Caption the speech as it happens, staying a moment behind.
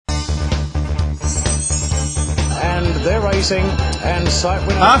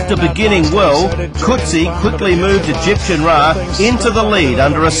After beginning well, Coetzee quickly moved Egyptian Ra into the lead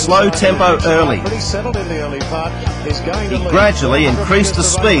under a slow tempo early. He gradually increased the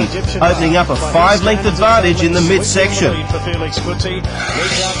speed, opening up a 5-length advantage in the midsection.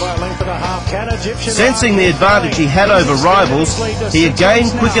 Sensing the advantage he had over rivals, he again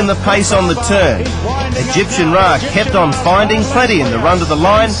quickened the pace on the turn. Egyptian Ra kept on finding plenty in the run to the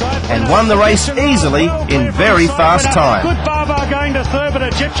line and won the race easily in very fast time. Good bar going to third, but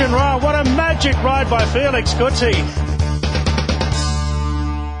Egyptian Ra, what a magic ride by Felix Coetzee.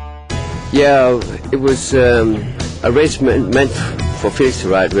 Yeah, it was a race meant for Felix to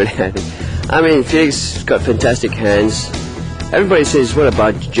ride, really, I think. I mean, Felix got fantastic hands. Everybody says, what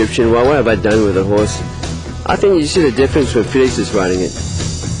about Egyptian Ra? What have I done with the horse? I think you see the difference when Felix is riding it.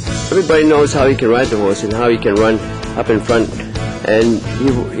 Everybody knows how he can ride the horse and how he can run up in front. And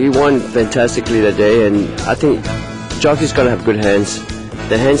he won fantastically that day, and I think jockey's got to have good hands.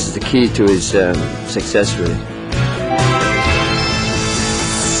 The hands is the key to his success, really.